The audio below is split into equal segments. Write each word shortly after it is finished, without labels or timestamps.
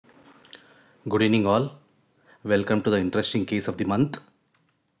Good evening, all. Welcome to the interesting case of the month.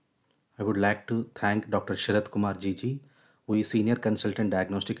 I would like to thank Dr. Sharath Kumar Jiji, who is Senior Consultant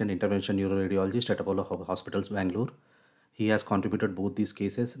Diagnostic and Intervention Neuroradiologist at Apollo Hospitals, Bangalore. He has contributed both these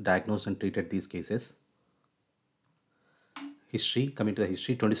cases, diagnosed and treated these cases. History, coming to the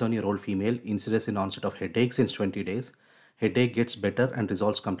history, 27-year-old female, incidence in onset of headache since 20 days. Headache gets better and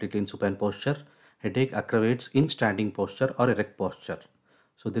resolves completely in supine posture. Headache aggravates in standing posture or erect posture.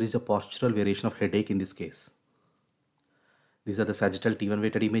 So there is a postural variation of headache in this case. These are the sagittal T1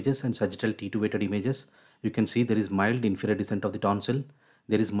 weighted images and sagittal T2 weighted images. You can see there is mild inferior descent of the tonsil.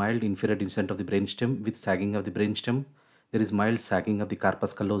 There is mild inferior descent of the brainstem with sagging of the brainstem. There is mild sagging of the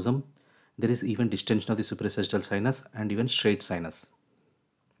corpus callosum. There is even distension of the suprasagittal sinus and even straight sinus.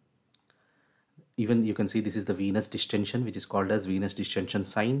 Even you can see this is the venous distension, which is called as venous distension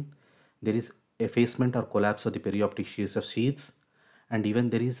sign. There is effacement or collapse of the perioptic CSF sheaths. And even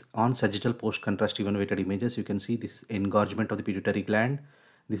there is on sagittal post contrast T1 weighted images, you can see this is engorgement of the pituitary gland.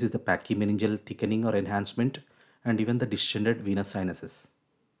 This is the pachymeningeal thickening or enhancement, and even the distended venous sinuses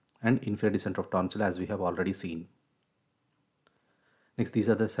and inferior descent of tonsil, as we have already seen. Next, these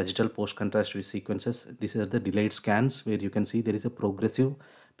are the sagittal post contrast sequences. These are the delayed scans where you can see there is a progressive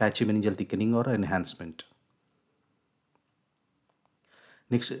pachymeningeal thickening or enhancement.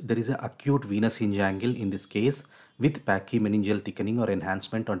 Next, there is an acute venous hinge angle in this case with pachymeningeal thickening or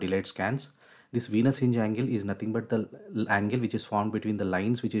enhancement on delayed scans. This venous hinge angle is nothing but the angle which is formed between the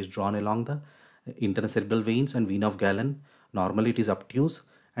lines which is drawn along the internal cerebral veins and vena of Galen. Normally it is obtuse,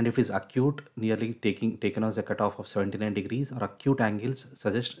 and if it is acute, nearly taken as a cutoff of 79 degrees, or acute angles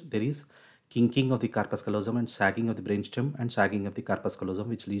suggest there is kinking of the corpus callosum and sagging of the brainstem and sagging of the corpus callosum,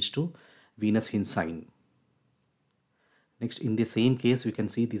 which leads to venous hinge sign. Next, in the same case, we can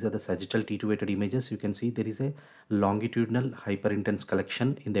see these are the sagittal T2 weighted images. You can see there is a longitudinal hyperintense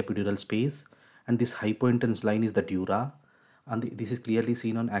collection in the epidural space, and this hypointense line is the dura, and this is clearly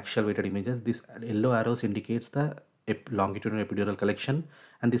seen on axial weighted images. This yellow arrows indicates the longitudinal epidural collection,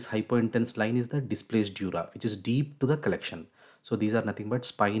 and this hypointense line is the displaced dura, which is deep to the collection. So these are nothing but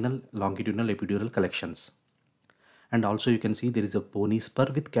spinal longitudinal epidural collections. And also you can see there is a bony spur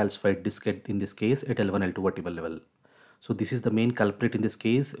with calcified disc in this case at L1 L2 vertebral level. So this is the main culprit in this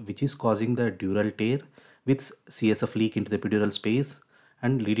case, which is causing the dural tear with CSF leak into the epidural space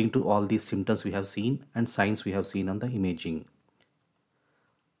and leading to all these symptoms we have seen and signs we have seen on the imaging.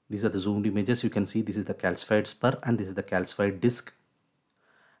 These are the zoomed images. You can see this is the calcified spur and this is the calcified disc.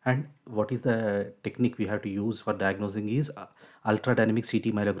 And what is the technique we have to use for diagnosing is ultradynamic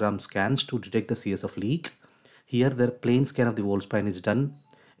CT myelogram scans to detect the CSF leak. Here the plain scan of the whole spine is done.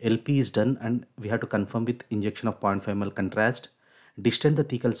 LP is done, and we have to confirm with injection of 0.5 ml contrast. Distend the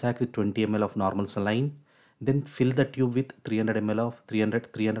thecal sac with 20 ml of normal saline. Then fill the tube with 300 ml of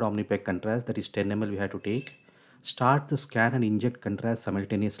 300 omnipec contrast, that is 10 ml we have to take. Start the scan and inject contrast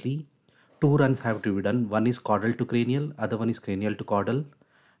simultaneously. 2 runs have to be done. One is caudal to cranial, other one is cranial to caudal,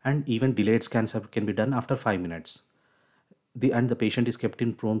 and even delayed scans can be done after 5 minutes. The patient is kept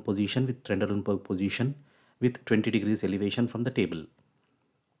in prone position with Trendelenburg position with 20 degrees elevation from the table.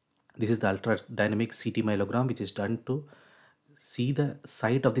 This is the ultradynamic CT myelogram, which is done to see the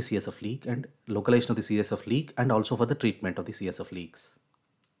site of the CSF leak and localization of the CSF leak, and also for the treatment of the CSF leaks.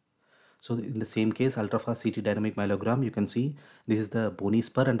 So in the same case, ultrafast CT dynamic myelogram, you can see this is the bony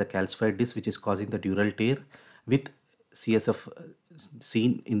spur and the calcified disc which is causing the dural tear with CSF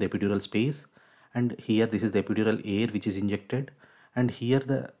seen in the epidural space. And here this is the epidural air which is injected, and here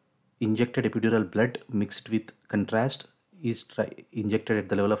the injected epidural blood mixed with contrast is injected at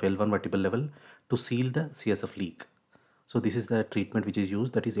the level of L1 vertebral level to seal the CSF leak. So this is the treatment which is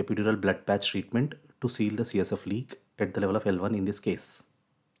used, that is epidural blood patch treatment to seal the CSF leak at the level of L1 in this case.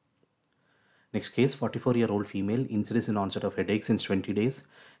 Next case, 44-year-old female, incidence in onset of headache since 20 days.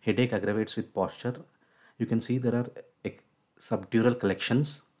 Headache aggravates with posture. You can see there are subdural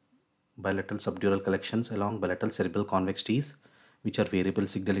collections, bilateral subdural collections along bilateral cerebral convex Ts, which are variable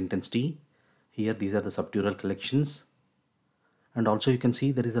signal intensity. Here these are the subdural collections. And also you can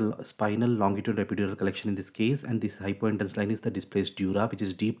see there is a spinal longitudinal epidural collection in this case, and this hypointense line is the displaced dura, which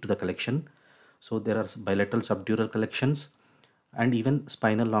is deep to the collection. So there are bilateral subdural collections and even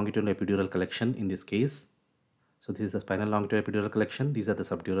spinal longitudinal epidural collection in this case. So this is the spinal longitudinal epidural collection. These are the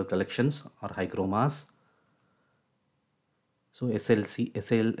subdural collections or hygromas. So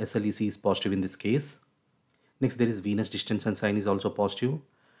SLEC is positive in this case. Next, there is venous distension sign is also positive.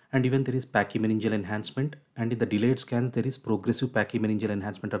 And even there is pachymeningeal enhancement, and in the delayed scans there is progressive pachymeningeal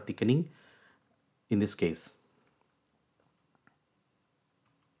enhancement or thickening in this case.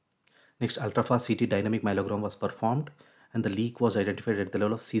 Next, ultrafast CT dynamic myelogram was performed, and the leak was identified at the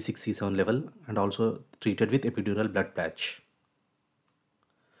level of C6, C7 level and also treated with epidural blood patch.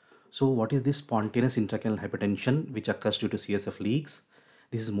 So what is this spontaneous intracranial hypertension which occurs due to CSF leaks?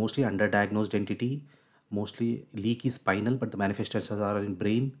 This is mostly underdiagnosed entity. Mostly leak is spinal, but the manifestations are in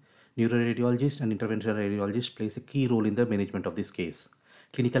brain. Neuroradiologist and interventional radiologist plays a key role in the management of this case.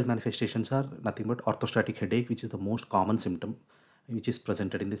 Clinical manifestations are nothing but orthostatic headache, which is the most common symptom which is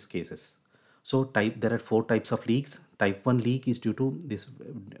presented in these cases. So there are 4 types of leaks. Type 1 leak is due to this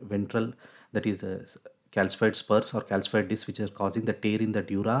ventral, that is calcified spurs or calcified discs, which are causing the tear in the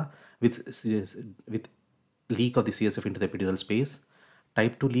dura with leak of the CSF into the epidural space.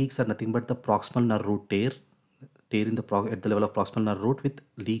 Type 2 leaks are nothing but the proximal nerve root tear in at the level of proximal nerve root with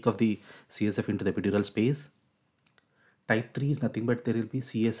leak of the CSF into the epidural space. Type 3 is nothing but there will be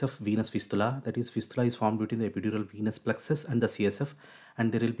CSF venous fistula, that is fistula is formed between the epidural venous plexus and the CSF,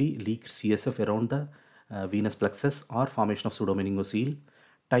 and there will be leaked CSF around the venous plexus or formation of pseudomeningocele.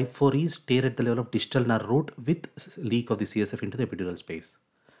 Type 4 is tear at the level of distal nerve root with leak of the CSF into the epidural space.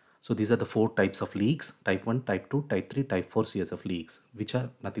 So these are the 4 types of leaks: type 1, type 2, type 3, type 4 CSF leaks, which are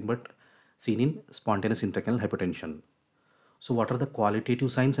nothing but seen in spontaneous intracranial hypertension. So what are the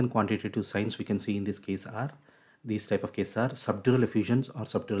qualitative signs and quantitative signs we can see in this case are, these type of cases are subdural effusions or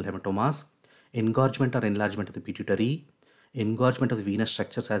subdural hematomas, engorgement or enlargement of the pituitary, engorgement of the venous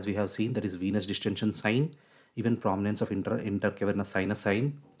structures as we have seen, that is venous distension sign, even prominence of intercavernous sinus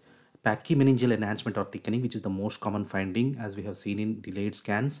sign, pachymeningeal enhancement or thickening, which is the most common finding as we have seen in delayed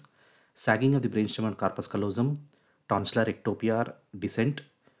scans, sagging of the brainstem and corpus callosum, tonsillar ectopia or descent,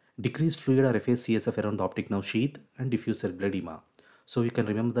 decreased fluid or effaced CSF around the optic nerve sheath, and diffuse cerebral edema. So you can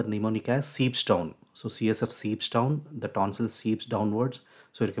remember the mnemonic as SEEPS down. So CSF seeps down, the tonsil seeps downwards.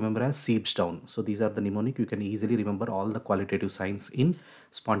 So you can remember as SEEPS down. So these are the mnemonic. You can easily remember all the qualitative signs in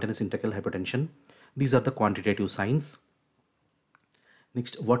spontaneous intracranial hypertension. These are the quantitative signs.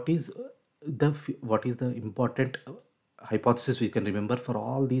 Next, what is the important hypothesis we can remember for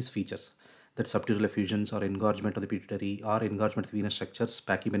all these features? That subdural effusions or engorgement of the pituitary or engorgement of the venous structures,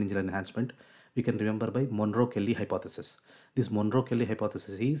 pachymeningeal enhancement, we can remember by Monro kellie hypothesis. This Monro kellie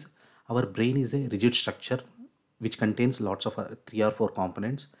hypothesis is our brain is a rigid structure which contains lots of 3 or 4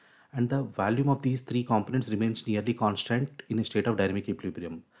 components, and the volume of these 3 components remains nearly constant in a state of dynamic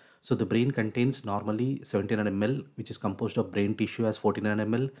equilibrium. So the brain contains normally 1700 ml, which is composed of brain tissue as 1400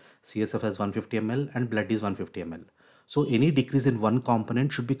 ml, CSF as 150 ml, and blood is 150 ml. So any decrease in one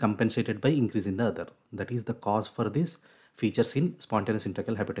component should be compensated by increase in the other. That is the cause for this features in spontaneous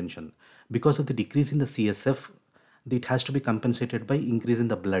intracranial hypertension. Because of the decrease in the CSF, it has to be compensated by increase in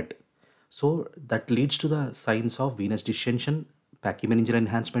the blood. So that leads to the signs of venous distension, pachymeningeal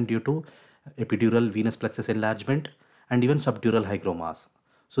enhancement due to epidural venous plexus enlargement, and even subdural hygromas.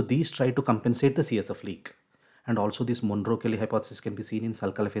 So these try to compensate the CSF leak. And also this Monro kellie hypothesis can be seen in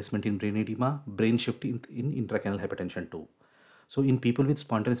sulcal effacement in brain edema, brain shift in intracranial hypertension too. So in people with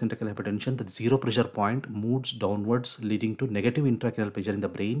spontaneous intracranial hypertension, the zero pressure point moves downwards, leading to negative intracranial pressure in the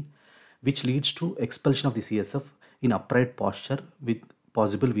brain, which leads to expulsion of the CSF in upright posture with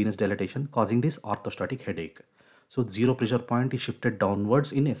possible venous dilatation, causing this orthostatic headache. So zero pressure point is shifted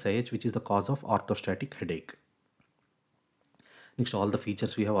downwards in SIH, which is the cause of orthostatic headache. Next, all the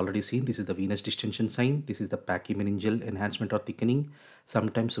features we have already seen. This is the venous distension sign. This is the pachymeningeal enhancement or thickening.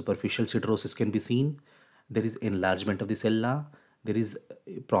 Sometimes superficial siderosis can be seen. There is enlargement of the sella. There is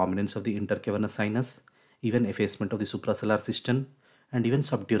prominence of the intercavernous sinus, even effacement of the suprasellar cistern, and even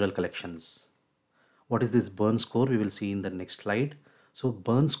subdural collections. What is this Bern score? We will see in the next slide. So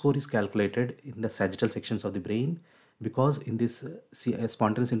Bern score is calculated in the sagittal sections of the brain, because in this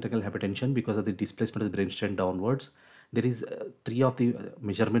spontaneous intracranial hypertension, because of the displacement of the brainstem downwards, there is 3 of the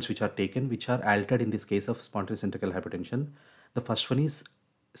measurements which are taken, which are altered in this case of spontaneous intracranial hypertension. The first one is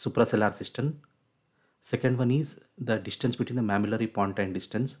suprasellar cistern. Second one is the distance between the mammillary pontine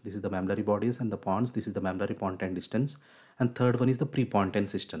distance. This is the mammillary bodies and the pons. This is the mammillary pontine distance. And third one is the prepontine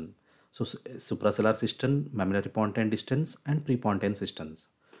cistern. So suprasellar cistern, mammillary pontine distance, and prepontine cisterns.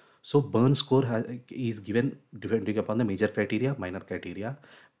 So Bern score is given depending upon the major criteria, minor criteria.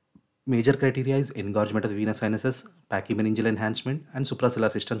 Major criteria is engorgement of the venous sinuses, pachymeningeal enhancement, and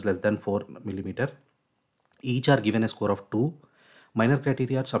suprasellar cisterns less than 4 mm. Each are given a score of 2. Minor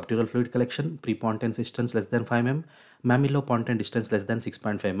criteria are subdural fluid collection, prepontine cisterns less than 5 mm, mammillapontine distance less than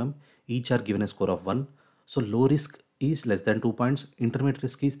 6.5 mm. Each are given a score of 1. So low risk is less than 2 points, intermediate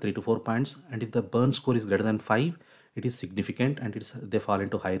risk is 3 to 4 points, and if the Bern score is greater than 5, it is significant and they fall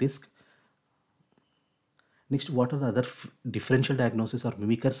into high risk. Next, what are the other differential diagnosis or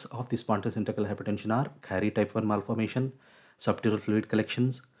mimickers of the spontaneous intracranial hypertension are? Carry type 1 malformation, subdural fluid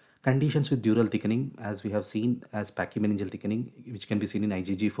collections, Conditions with dural thickening, as we have seen, as pachymeningeal thickening, which can be seen in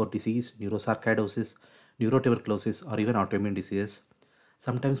IgG4 disease, neurosarcoidosis, neurotuberculosis, or even autoimmune diseases.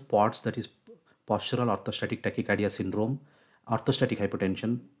 Sometimes POTS, that is postural orthostatic tachycardia syndrome, orthostatic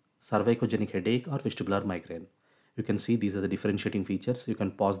hypotension, cervicogenic headache, or vestibular migraine. You can see these are the differentiating features. You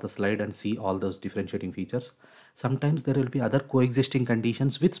can pause the slide and see all those differentiating features. Sometimes there will be other coexisting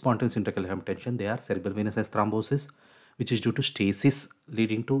conditions with spontaneous intracranial hypertension. They are cerebral venous thrombosis, which is due to stasis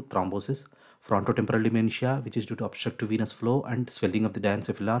leading to thrombosis, frontotemporal dementia, which is due to obstructive venous flow and swelling of the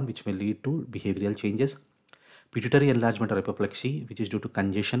diencephalon, which may lead to behavioral changes, pituitary enlargement or apoplexy, which is due to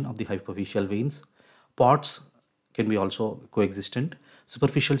congestion of the hypophyseal veins. POTS can be also coexistent.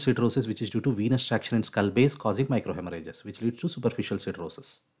 Superficial siderosis, which is due to venous traction in skull base causing microhemorrhages, which leads to superficial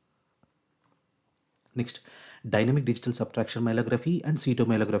siderosis. Next, dynamic digital subtraction myelography and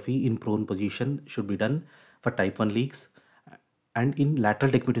cetomyelography in prone position should be done for type 1 leaks, and in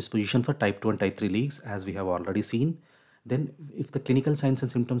lateral decubitus position for type 2 and type 3 leaks, as we have already seen. Then if the clinical signs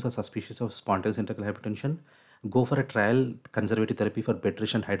and symptoms are suspicious of spontaneous intracranial hypertension, go for a trial conservative therapy for bed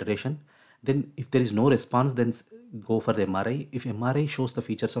rest and hydration. Then if there is no response, then go for the MRI. If MRI shows the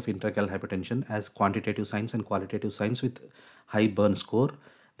features of intracranial hypertension as quantitative signs and qualitative signs with high Bern score,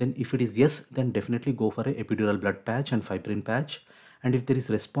 then if it is yes, then definitely go for a epidural blood patch and fibrin patch. And if there is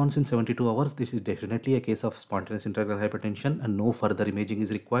response in 72 hours, this is definitely a case of spontaneous intracranial hypertension and no further imaging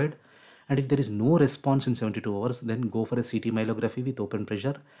is required. And if there is no response in 72 hours, then go for a CT myelography with open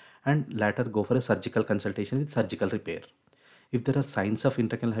pressure and later go for a surgical consultation with surgical repair. If there are signs of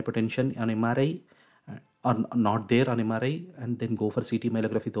intracranial hypertension on MRI or not there on MRI, and then go for CT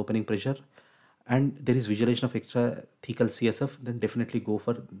myelography with opening pressure, and there is visualization of extrathecal CSF, then definitely go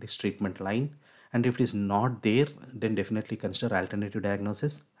for this treatment line. And if it is not there, then definitely consider alternative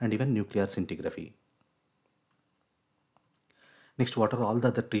diagnosis and even nuclear scintigraphy. Next, what are all the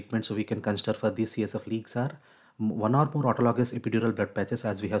other treatments we can consider for these CSF leaks are one or more autologous epidural blood patches,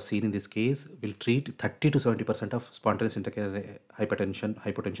 as we have seen in this case, will treat 30 to 70% of spontaneous intracranial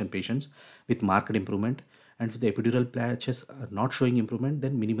hypotension patients with marked improvement. And if the epidural patches are not showing improvement,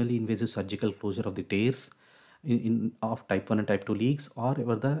 then minimally invasive surgical closure of the tears of type 1 and type 2 leaks, or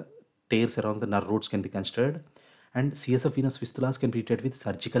where the tears around the nerve roots can be considered. And CSF venous fistulas can be treated with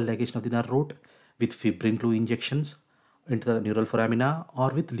surgical ligation of the nerve root, with fibrin glue injections into the neural foramina, or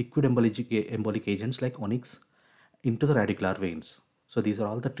with liquid embolic agents like onyx into the radicular veins. So these are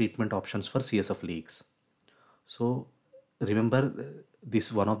all the treatment options for CSF leaks. So remember,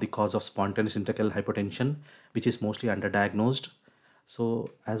 this one of the cause of spontaneous intracranial hypotension, which is mostly underdiagnosed.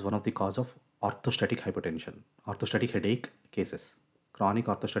 So as one of the cause of orthostatic hypotension, orthostatic headache cases, chronic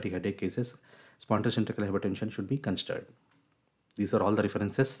orthostatic headache cases, spontaneous intracranial hypertension should be considered. These are all the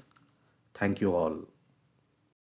references. Thank you all.